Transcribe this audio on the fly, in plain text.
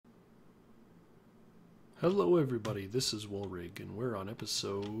Hello everybody, this is Woolrig, and we're on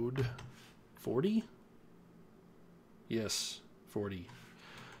episode 40? Yes, 40.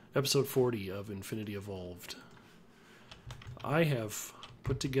 Episode 40 of Infinity Evolved. I have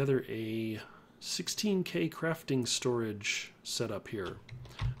put together a 16K crafting storage setup here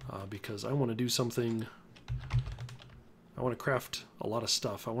because I want to do something. I want to craft a lot of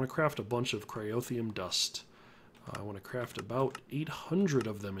stuff. I want to craft a bunch of cryotheum dust. I want to craft about 800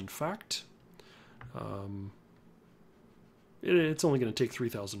 of them, in fact. It's only going to take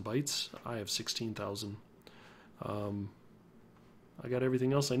 3,000 bytes. I have 16,000. I got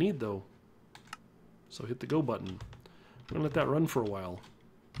everything else I need, though. So hit the go button. I'm going to let that run for a while.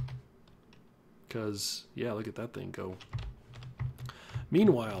 Because, yeah, look at that thing go.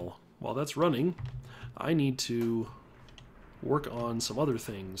 Meanwhile, while that's running, I need to work on some other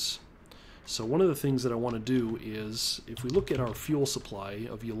things. So one of the things that I want to do is, if we look at our fuel supply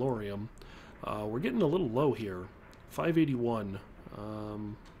of Yellorium, we're getting a little low here. 581.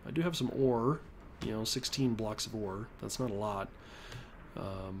 I do have some ore, 16 blocks of ore. That's not a lot.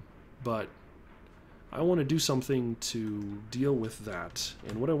 But I want to do something to deal with that.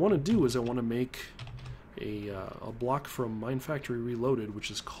 And what I want to do is I want to make a block from Mine Factory Reloaded,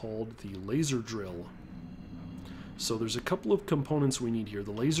 which is called the laser drill. So there's a couple of components we need here.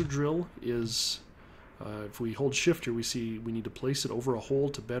 The laser drill is... if we hold shift here, we see we need to place it over a hole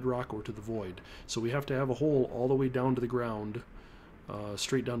to bedrock or to the void. So we have to have a hole all the way down to the ground,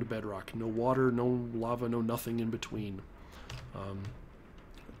 straight down to bedrock. No water, no lava, no nothing in between.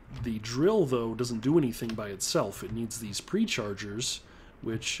 The drill, though, doesn't do anything by itself. It needs these pre-chargers,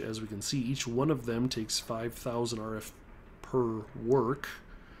 which, as we can see, each one of them takes 5,000 RF per work.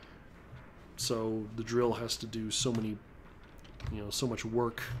 So the drill has to do so many, so much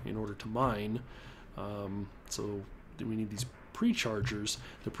work in order to mine. So we need these pre-chargers.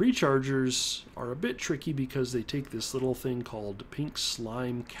 The pre-chargers are a bit tricky because they take this little thing called pink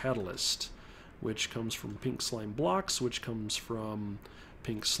slime catalyst, which comes from pink slime blocks, which comes from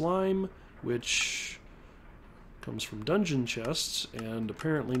pink slime, which comes from dungeon chests, and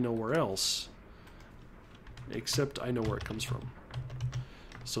apparently nowhere else, except I know where it comes from.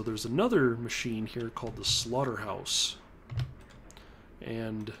 So there's another machine here called the slaughterhouse,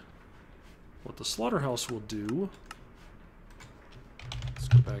 and what the slaughterhouse will do, let's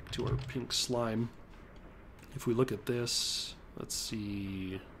go back to our pink slime. If we look at this, let's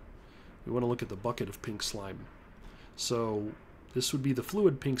see, we want to look at the bucket of pink slime. So this would be the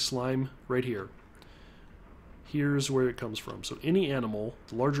fluid pink slime right here. Here's where it comes from. So any animal,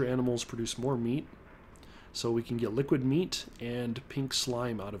 the larger animals produce more meat, so we can get liquid meat and pink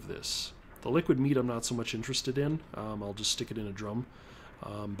slime out of this. The liquid meat I'm not so much interested in. I'll just stick it in a drum.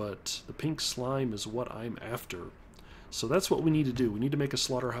 But the pink slime is what I'm after. So that's what we need to do. We need to make a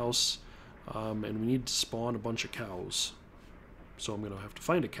slaughterhouse, and we need to spawn a bunch of cows. So I'm going to have to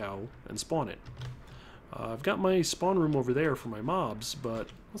find a cow and spawn it. I've got my spawn room over there for my mobs, but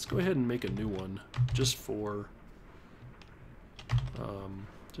let's go ahead and make a new one just for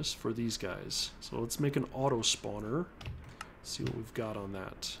these guys. So let's make an auto spawner. See what we've got on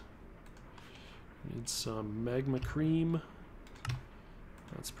that. Need some magma cream.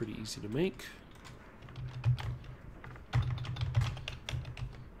 That's pretty easy to make.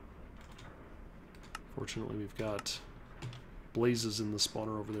 Fortunately, we've got blazes in the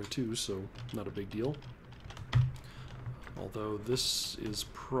spawner over there too, so not a big deal. Although this is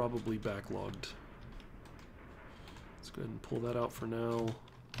probably backlogged. Let's go ahead and pull that out for now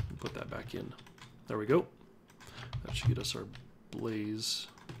and put that back in. There we go. That should get us our blaze.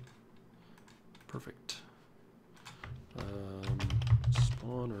 Perfect.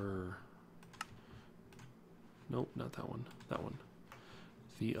 Spawner. Nope, not that one. That one.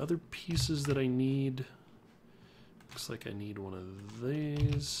 The other pieces that I need, looks like I need one of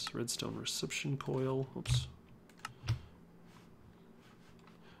these. Redstone reception coil. Oops.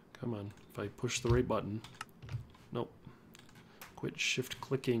 Come on. If I push the right button. Nope. Quit shift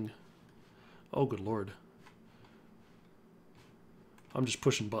clicking. Oh, good lord. I'm just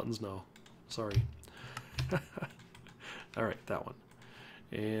pushing buttons now. Sorry. Alright, that one.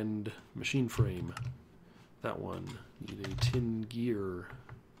 And machine frame. That one. Need a tin gear.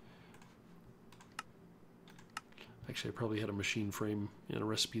 Actually, I probably had a machine frame in a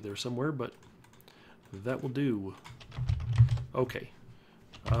recipe there somewhere, but that will do. Okay.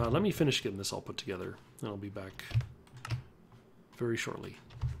 Let me finish getting this all put together, and I'll be back very shortly.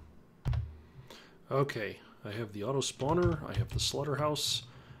 Okay, I have the auto spawner, I have the slaughterhouse.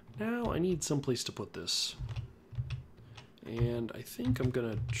 Now I need some place to put this. And I think I'm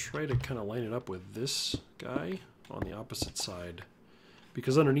going to try to kind of line it up with this guy on the opposite side.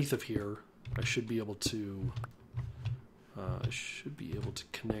 Because underneath of here, I should be able to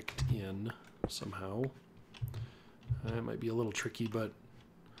connect in somehow. It might be a little tricky, but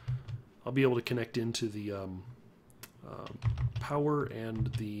I'll be able to connect into the power and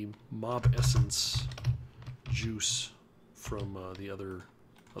the mob essence juice from the other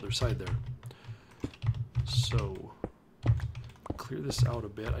side there. So clear this out a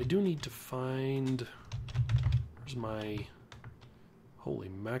bit. I do need to find, where's my, holy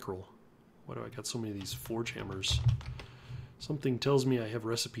mackerel, why do I got so many of these forge hammers? Something tells me I have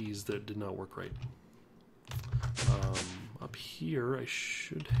recipes that did not work right. Up here I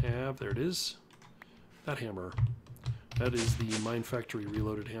should have, there it is, that hammer. That is the Mine Factory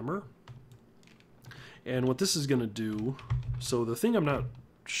Reloaded hammer. And what this is going to do, so the thing I'm not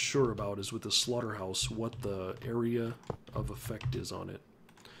sure about is with the slaughterhouse what the area of effect is on it.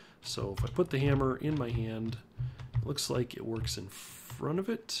 So if I put the hammer in my hand, it looks like it works in front of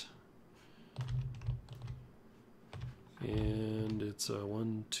it. And it's a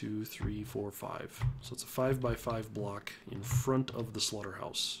 1, 2, 3, 4, 5. So it's a 5x5 block in front of the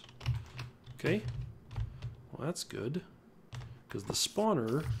slaughterhouse. Okay, well that's good, because the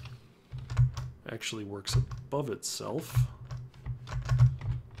spawner actually works above itself.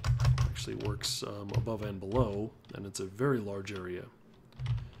 Actually works above and below, and it's a very large area.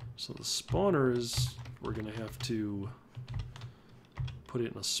 So the spawner is, we're going to have to put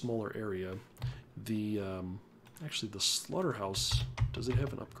it in a smaller area. The actually the slaughterhouse, does it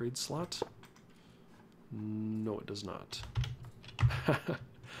have an upgrade slot? No, it does not.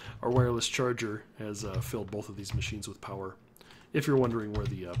 Our wireless charger has filled both of these machines with power, if you're wondering where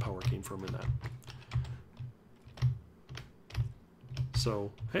the power came from in that.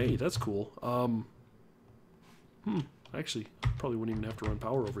 So, hey, that's cool. Actually, probably wouldn't even have to run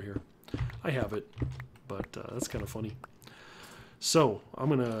power over here. I have it, but that's kind of funny. So, I'm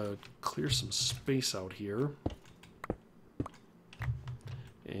going to clear some space out here.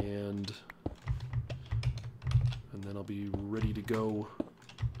 And then I'll be ready to go,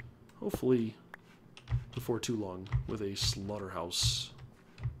 hopefully before too long, with a slaughterhouse.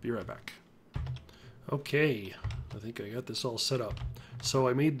 Be right back. Okay, I think I got this all set up. So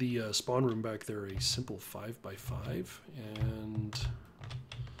I made the spawn room back there a simple 5x5, and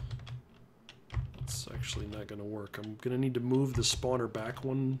it's actually not going to work. I'm going to need to move the spawner back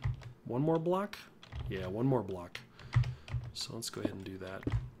one more block. Yeah, one more block. So let's go ahead and do that,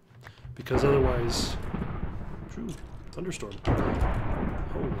 because otherwise, phew, thunderstorm.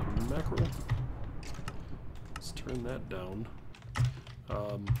 Holy mackerel. Let's turn that down.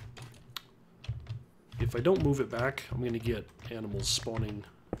 If I don't move it back, I'm going to get animals spawning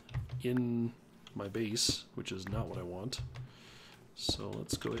in my base, which is not what I want. So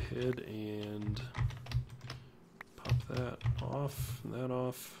let's go ahead and pop that off and that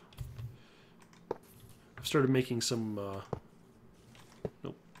off. I've started making some,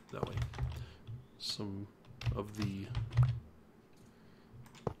 nope, that way, some of the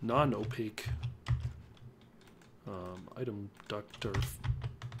non-opaque item duct or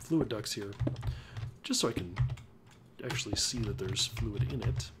fluid ducts here, just so I can actually see that there's fluid in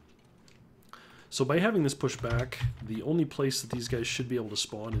it. So by having this pushed back, the only place that these guys should be able to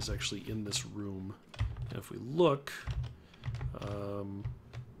spawn is actually in this room. And if we look,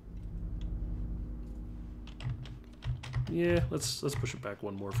 yeah, let's push it back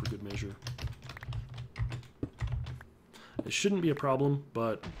one more for good measure. It shouldn't be a problem,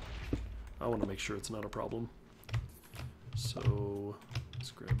 but I want to make sure it's not a problem. So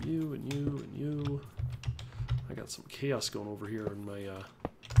let's grab you and you and you. I got some chaos going over here in my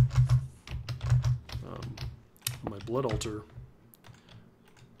blood altar.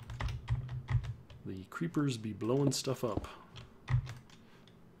 The creepers be blowing stuff up. I'm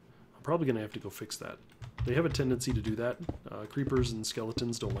probably going to have to go fix that. They have a tendency to do that. Creepers and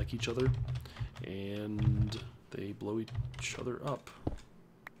skeletons don't like each other, and they blow each other up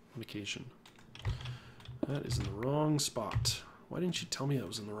on occasion. That is in the wrong spot. Why didn't you tell me that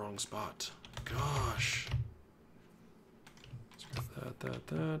was in the wrong spot? Gosh. Let's grab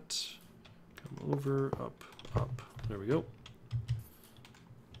that. Come over, up. There we go.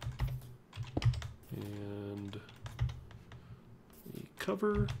 And a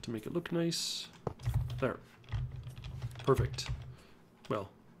cover to make it look nice. There. Perfect. Well,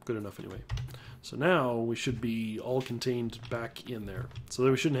 good enough anyway. So now we should be all contained back in there. So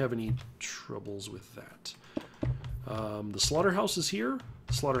that we shouldn't have any troubles with that. The slaughterhouse is here.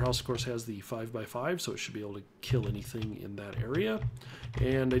 The slaughterhouse, of course, has the 5x5, so it should be able to kill anything in that area.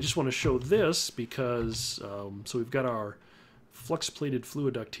 And I just want to show this because, so we've got our flux-plated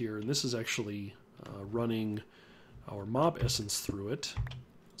fluid duct here, and this is actually running our mob essence through it.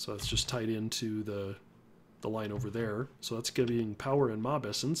 So it's just tied into the line over there. So that's giving power and mob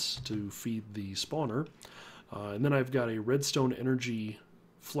essence to feed the spawner. And then I've got a redstone energy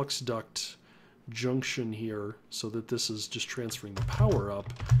flux duct junction here so that this is just transferring the power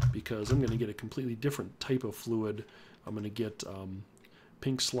up, because I'm going to get a completely different type of fluid. I'm going to get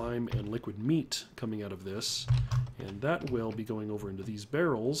pink slime and liquid meat coming out of this, and that will be going over into these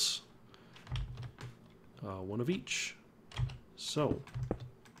barrels, one of each. So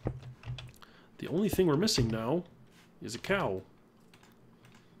the only thing we're missing now is a cow.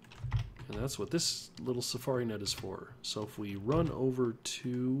 And that's what this little safari net is for. So if we run over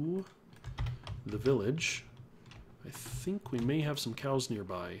to the village, I think we may have some cows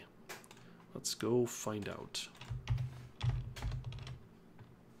nearby. Let's go find out.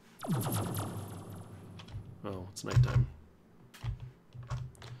 Oh, it's nighttime.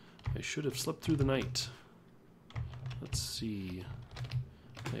 I should have slept through the night. Let's see.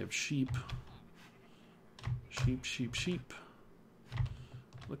 I have sheep. Sheep.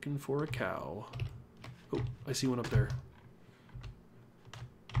 Looking for a cow. Oh, I see one up there.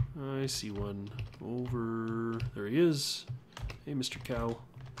 I see one over... There he is. Hey, Mr. Cow.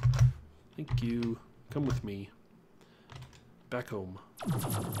 Thank you. Come with me. Back home.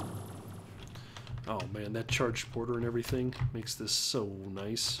 Oh man, that charged border and everything makes this so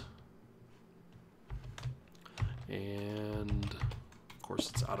nice. And of course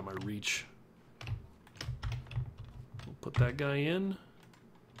it's out of my reach. We'll put that guy in.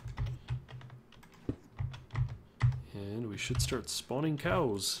 And we should start spawning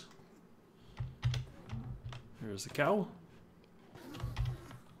cows. There's the cow.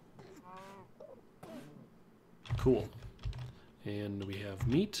 Cool. And we have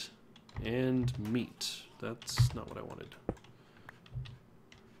meat and meat. That's not what I wanted.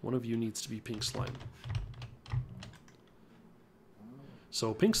 One of you needs to be pink slime.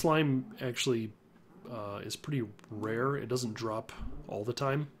 So pink slime actually is pretty rare. It doesn't drop all the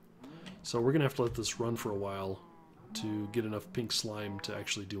time. So we're going to have to let this run for a while to get enough pink slime to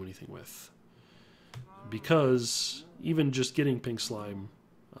actually do anything with. Because even just getting pink slime,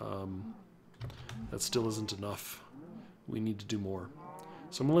 that still isn't enough. We need to do more.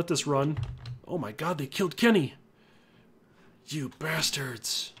 So I'm going to let this run. Oh my god, they killed Kenny! You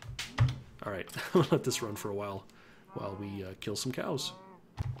bastards! Alright, I'm going to let this run for a while we kill some cows.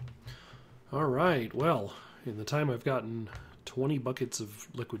 Alright, well, in the time I've gotten 20 buckets of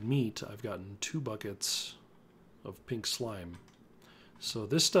liquid meat, I've gotten 2 buckets of pink slime. So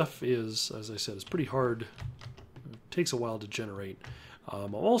this stuff is, as I said, is pretty hard. It takes a while to generate.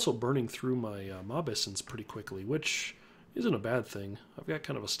 I'm also burning through my mob essence pretty quickly, which isn't a bad thing. I've got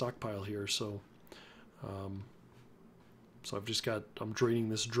kind of a stockpile here, so I'm draining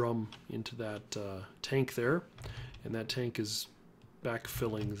this drum into that tank there, and that tank is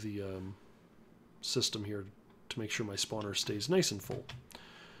backfilling the system here to make sure my spawner stays nice and full.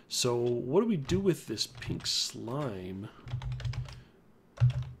 So what do we do with this pink slime?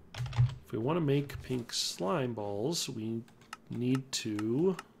 If we want to make pink slime balls, we need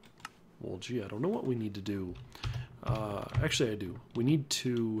to... Well, gee, I don't know what we need to do. Actually, I do. We need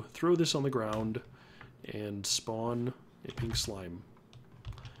to throw this on the ground and spawn a pink slime.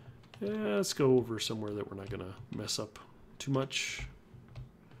 Yeah, let's go over somewhere that we're not going to mess up too much.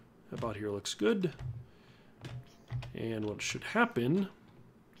 About here looks good. And what should happen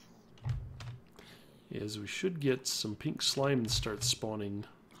is we should get some pink slime and start spawning.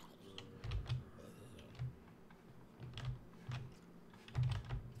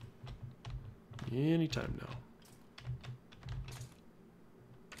 Anytime now.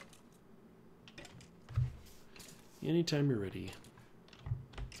 Anytime you're ready.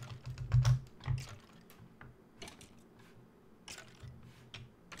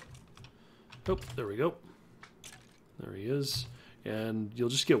 Oh, there we go. There he is. And you'll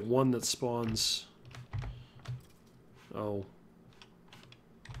just get one that spawns. Oh.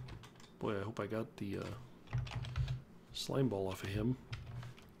 Boy, I hope I got the slime ball off of him.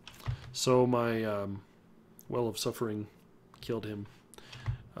 So my Well of Suffering killed him.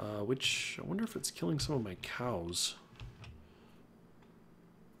 Which, I wonder if it's killing some of my cows.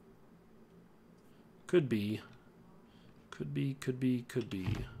 Could be. Could be.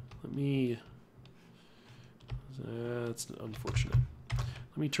 Let me... That's unfortunate.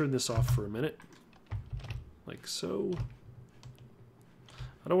 Let me turn this off for a minute. Like so.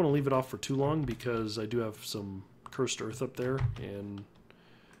 I don't want to leave it off for too long because I do have some cursed earth up there, and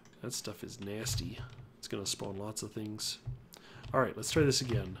that stuff is nasty. It's going to spawn lots of things. Alright, let's try this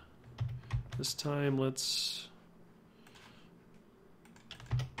again. This time let's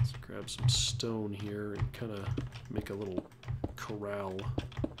grab some stone here and kind of make a little corral.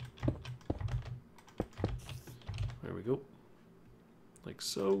 we go. Like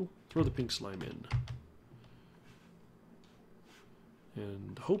so. Throw the pink slime in.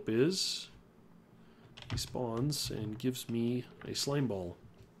 And the hope is he spawns and gives me a slime ball.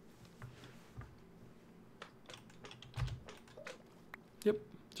 Yep,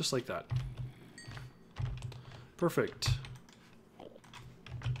 just like that. Perfect.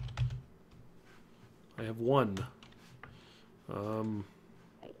 I have one.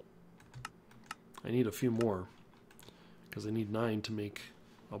 I need a few more because I need 9 to make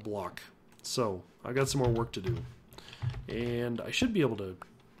a block. So I got some more work to do, and I should be able to.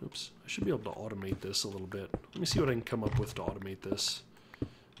 Oops! I should be able to automate this a little bit. Let me see what I can come up with to automate this,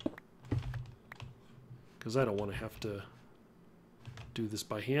 because I don't want to have to do this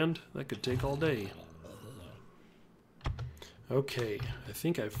by hand. That could take all day. Okay, I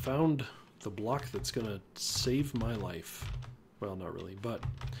think I've found the block that's going to save my life. Well, not really, but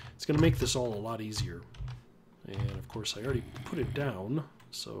it's going to make this all a lot easier. And of course, I already put it down,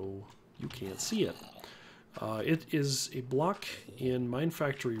 so you can't see it. It is a block in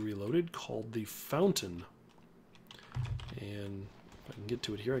Minefactory Reloaded called the Fountain. And if I can get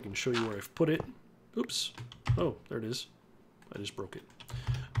to it here, I can show you where I've put it. Oops. Oh, there it is. I just broke it.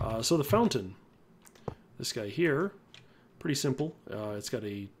 So the Fountain, this guy here, pretty simple. It's got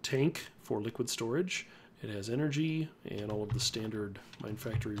a tank for liquid storage. It has energy and all of the standard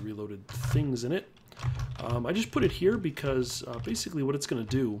Minefactory Reloaded things in it. I just put it here because basically what it's going to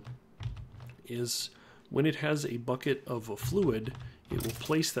do is when it has a bucket of a fluid, it will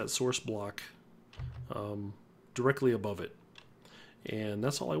place that source block directly above it. And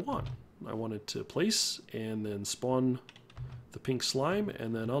that's all I want. I want it to place and then spawn the pink slime,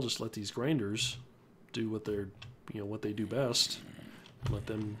 and then I'll just let these grinders do what they're, what they do best, and let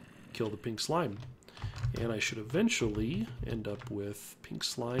them kill the pink slime. And I should eventually end up with pink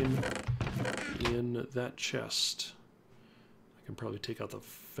slime in that chest. I can probably take out the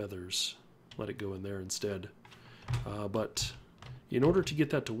feathers, let it go in there instead. But in order to get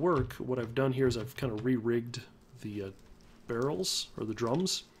that to work, what I've done here is I've kind of re-rigged the barrels, or the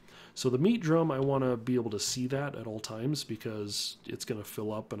drums. So the meat drum, I want to be able to see that at all times because it's going to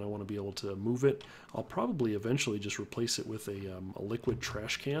fill up and I want to be able to move it. I'll probably eventually just replace it with a liquid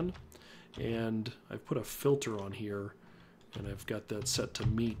trash can. And I've put a filter on here and I've got that set to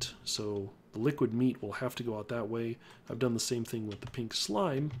meat. So the liquid meat will have to go out that way. I've done the same thing with the pink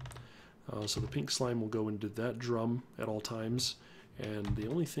slime. So the pink slime will go into that drum at all times. And the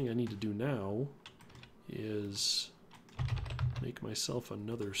only thing I need to do now is make myself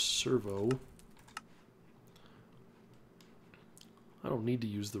another servo. I don't need to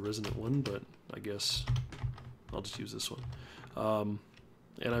use the resonant one, but I guess I'll just use this one.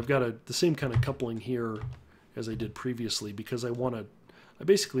 And I've got the same kind of coupling here as I did previously because I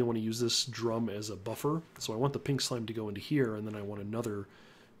basically want to use this drum as a buffer. So I want the pink slime to go into here, and then I want another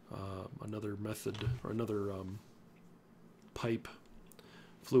method or another pipe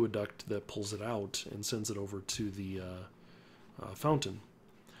fluid duct that pulls it out and sends it over to the fountain.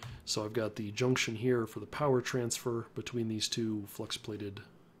 So I've got the junction here for the power transfer between these two flux-plated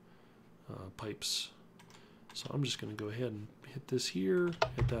pipes. So I'm just going to go ahead and hit this here,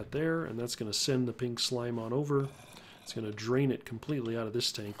 hit that there, and that's going to send the pink slime on over. It's going to drain it completely out of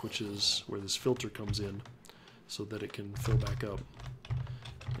this tank, which is where this filter comes in, so that it can fill back up.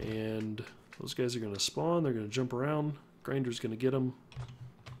 And those guys are going to spawn, they're going to jump around, Grinder's going to get them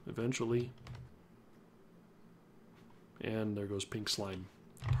eventually. And there goes pink slime.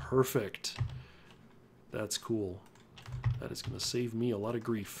 Perfect. That's cool. That is going to save me a lot of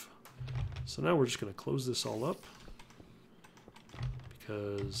grief. So now we're just going to close this all up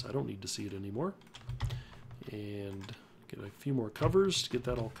because I don't need to see it anymore. And get a few more covers to get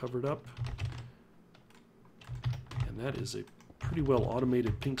that all covered up. And that is a pretty well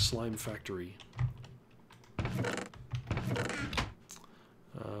automated pink slime factory.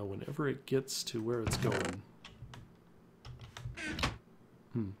 Whenever it gets to where it's going.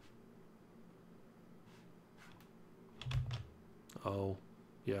 Oh,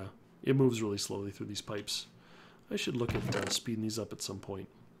 yeah. It moves really slowly through these pipes. I should look at speeding these up at some point.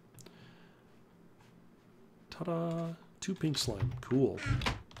 Ta-da! 2 pink slime. Cool.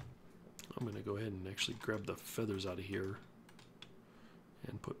 I'm going to go ahead and actually grab the feathers out of here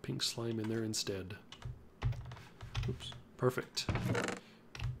and put pink slime in there instead. Oops. Perfect.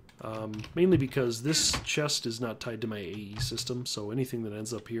 Mainly because this chest is not tied to my AE system, so anything that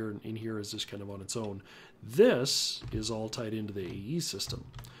ends up here in here is just kind of on its own. This is all tied into the AE system.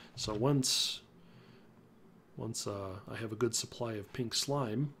 So once I have a good supply of pink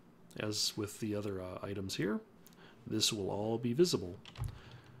slime, as with the other items here, this will all be visible.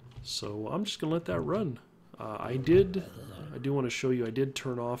 So I'm just going to let that run. I do want to show you, I did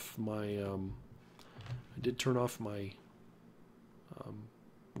turn off my,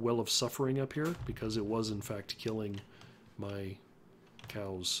 Well of Suffering up here, because it was in fact killing my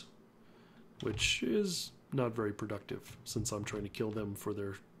cows, which is not very productive since I'm trying to kill them for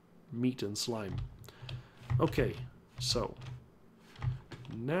their meat and slime. Okay, so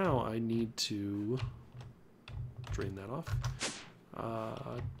now I need to drain that off.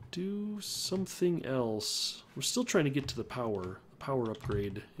 Do something else. We're still trying to get to the power. The power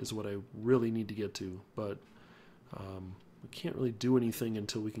upgrade is what I really need to get to, but we can't really do anything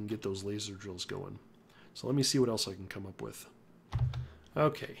until we can get those laser drills going. So let me see what else I can come up with.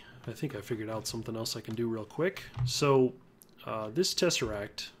 Okay, I think I figured out something else I can do real quick. So this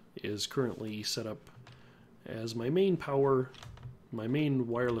Tesseract is currently set up as my main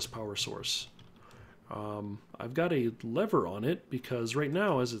wireless power source. I've got a lever on it because right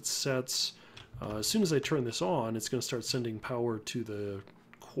now as it sets, as soon as I turn this on, it's going to start sending power to the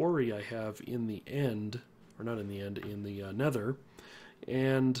quarry I have in the end, or not in the end, in the nether.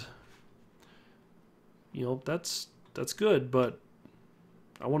 And, you know, that's good, but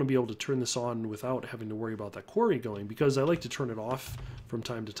I want to be able to turn this on without having to worry about that quarry going, because I like to turn it off from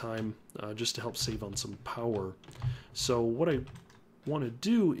time to time just to help save on some power. So what I want to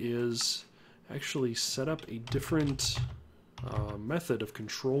do is actually set up a different method of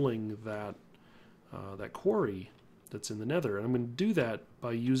controlling that quarry that's in the nether. And I'm going to do that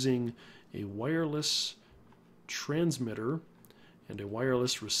by using a wireless transmitter and a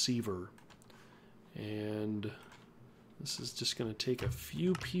wireless receiver. And this is just going to take a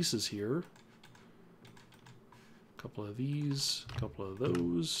few pieces here. A couple of these, a couple of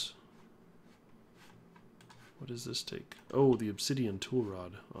those. What does this take? Oh, the obsidian tool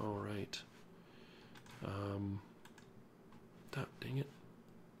rod. All right. Dang it.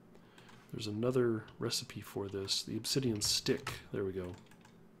 There's another recipe for this. The obsidian stick. There we go.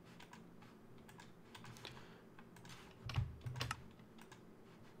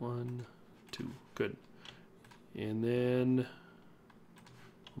 One, two. Good. And then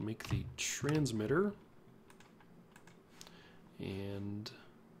we'll make the transmitter and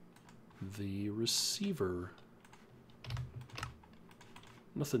the receiver.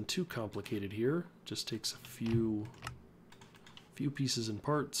 Nothing too complicated here. Just takes a few pieces and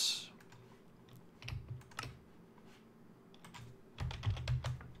parts.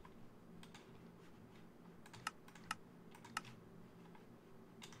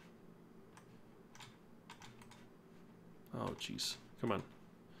 Oh, jeez. Come on.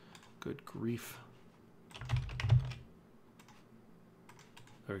 Good grief.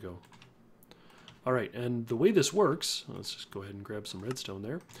 There we go. All right, and the way this works, let's just go ahead and grab some redstone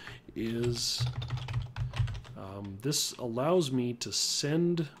there, is this allows me to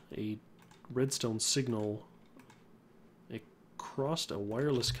send a redstone signal across a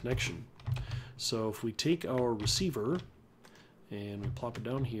wireless connection. So if we take our receiver and we plop it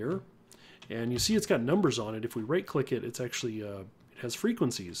down here, and you see it's got numbers on it. If we right click it, it's actually it has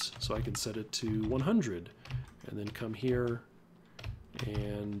frequencies, so I can set it to 100 and then come here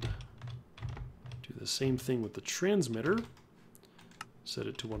and do the same thing with the transmitter, set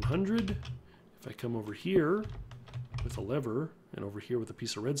it to 100. If I come over here with a lever and over here with a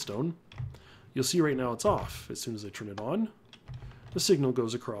piece of redstone, you'll see right now it's off. As soon as I turn it on, the signal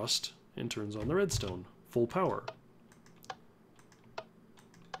goes across and turns on the redstone, full power.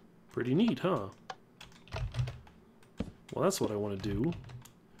 Pretty neat, huh? Well, that's what I want to do,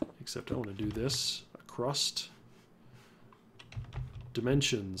 except I want to do this across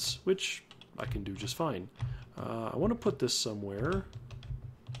dimensions, which I can do just fine. I want to put this somewhere.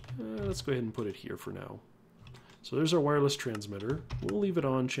 Let's go ahead and put it here for now. So there's our wireless transmitter. We'll leave it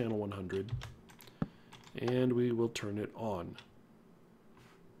on channel 100, and we will turn it on.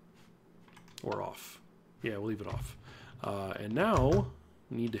 Or off. Yeah, we'll leave it off. And now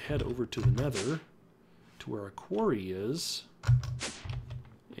we need to head over to the nether, to where our quarry is,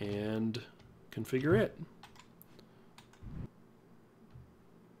 and configure it.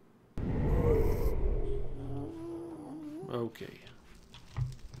 Okay.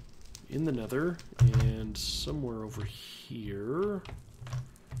 In the nether, and somewhere over here.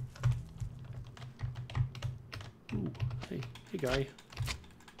 Ooh, hey guy.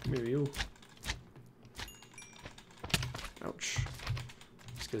 Come here, you. Ouch.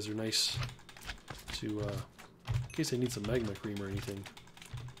 These guys are nice to, in case I need some magma cream or anything.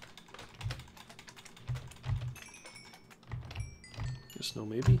 Just no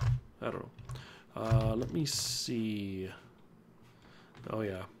maybe? I don't know. Let me see. Oh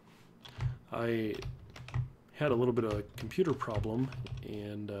yeah. I had a little bit of a computer problem,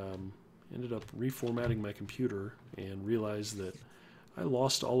 and ended up reformatting my computer and realized that I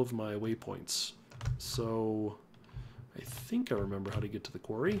lost all of my waypoints. So I think I remember how to get to the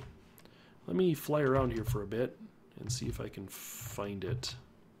quarry. Let me fly around here for a bit and see if I can find it.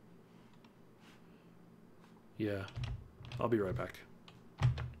 Yeah, I'll be right back.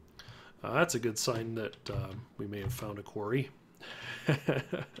 That's a good sign that we may have found a quarry.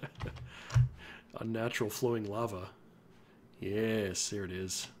 Unnatural flowing lava. Yes, there it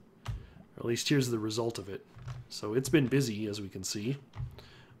is. Or at least here's the result of it. So it's been busy, as we can see.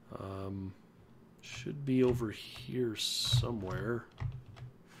 Should be over here somewhere.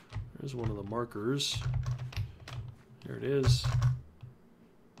 There's one of the markers. There it is.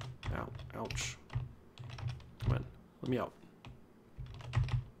 Ow, ouch. Come on, let me out.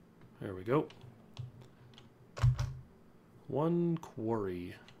 There we go. One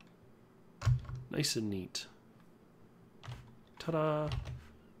quarry. Nice and neat. Ta-da!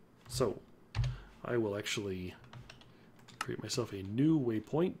 So, I will actually create myself a new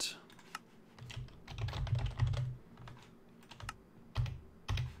waypoint.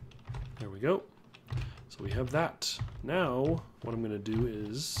 There we go. So we have that. Now, what I'm going to do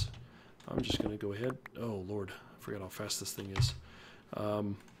is, I'm just going to go ahead. Oh, Lord. I forgot how fast this thing is.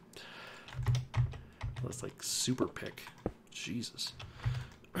 That's like super pick. Jesus.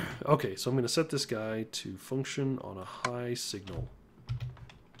 Okay, so I'm going to set this guy to function on a high signal.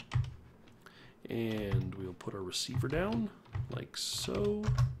 And we'll put our receiver down, like so.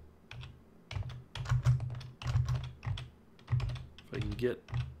 If I can get,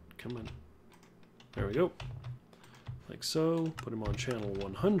 come on. There we go. Like so. Put him on channel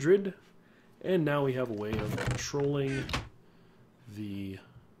 100. And now we have a way of controlling the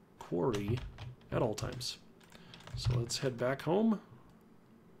quarry at all times. So let's head back home.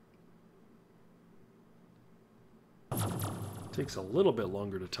 Takes a little bit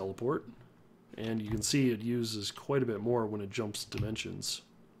longer to teleport. And you can see it uses quite a bit more when it jumps dimensions.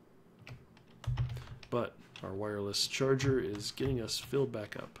 But our wireless charger is getting us filled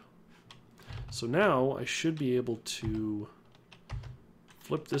back up. So now I should be able to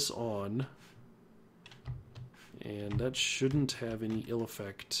flip this on. And that shouldn't have any ill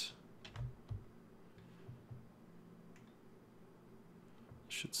effect.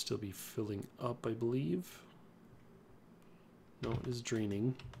 Should still be filling up, I believe. No, it is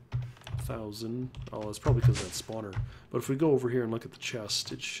draining. 1,000. Oh, it's probably because of that spawner. But if we go over here and look at the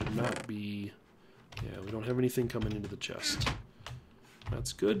chest, it should not be... Yeah, we don't have anything coming into the chest.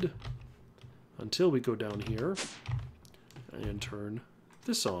 That's good. Until we go down here and turn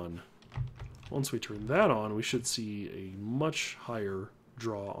this on. Once we turn that on, we should see a much higher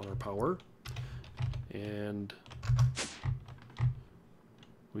draw on our power. And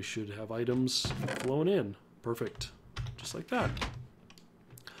we should have items flowing in. Perfect. Just like that.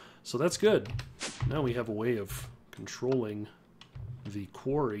 So that's good. Now we have a way of controlling the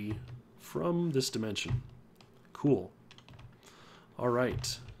quarry from this dimension. Cool.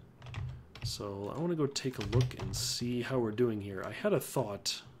 Alright. So I want to go take a look and see how we're doing here. I had a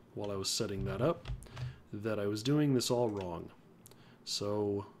thought while I was setting that up that I was doing this all wrong.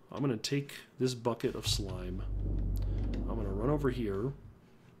 So I'm going to take this bucket of slime. I'm going to run over here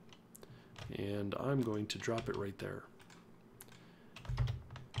and I'm going to drop it right there.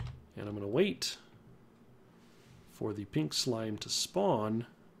 And I'm going to wait for the pink slime to spawn,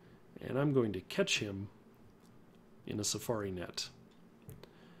 and I'm going to catch him in a safari net.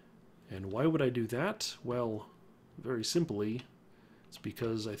 And why would I do that? Well, very simply, it's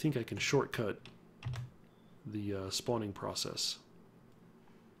because I think I can shortcut the spawning process.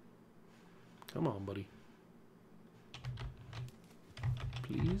 Come on, buddy.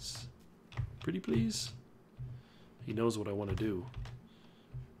 Please? Pretty please? He knows what I want to do.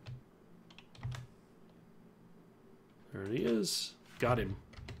 There he is. Got him.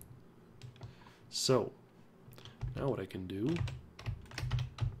 So, now what I can do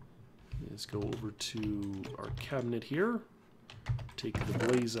is go over to our cabinet here, take the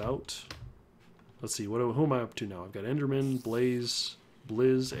blaze out. Let's see, who am I up to now? I've got Enderman, Blaze,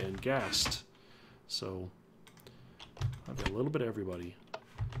 Blizz, and Ghast. So, I've got a little bit of everybody.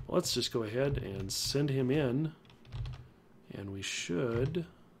 Let's just go ahead and send him in, and we should...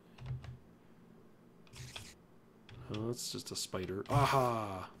 Oh, it's just a spider.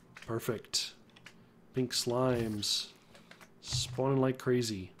 Aha! Perfect. Pink slimes. Spawning like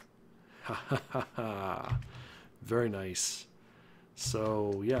crazy. Ha ha ha ha. Very nice.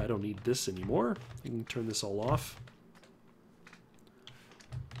 So, yeah, I don't need this anymore. I can turn this all off.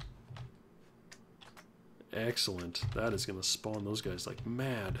 Excellent. That is going to spawn those guys like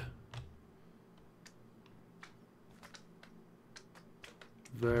mad.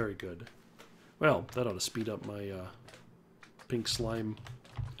 Very good. Well, that ought to speed up my pink slime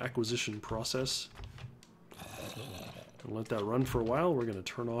acquisition process. I'll let that run for a while. We're going to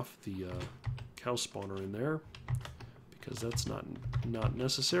turn off the cow spawner in there because that's not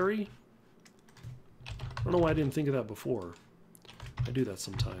necessary. I don't know why I didn't think of that before. I do that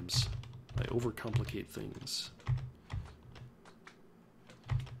sometimes. I overcomplicate things.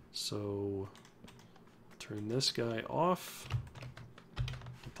 So, turn this guy off.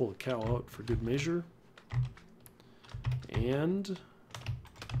 Pull the cow out for good measure. And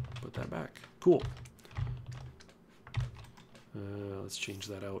put that back. Cool. Let's change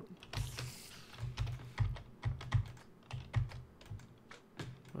that out.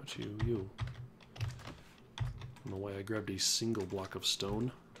 Not you, you. I don't know why I grabbed a single block of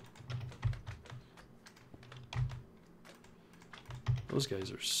stone. Those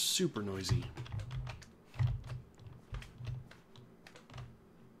guys are super noisy.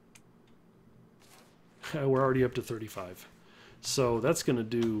 We're already up to 35. So that's going to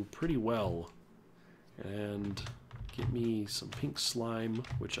do pretty well. And get me some pink slime,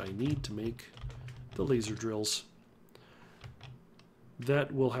 which I need to make the laser drills.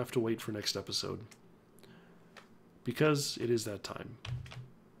 That will have to wait for next episode, because it is that time.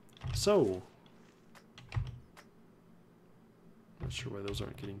 So, not sure why those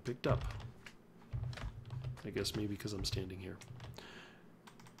aren't getting picked up. I guess maybe because I'm standing here.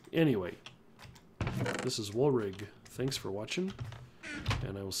 Anyway, this is Woolrig. Thanks for watching,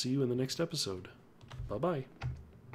 and I will see you in the next episode. Bye-bye.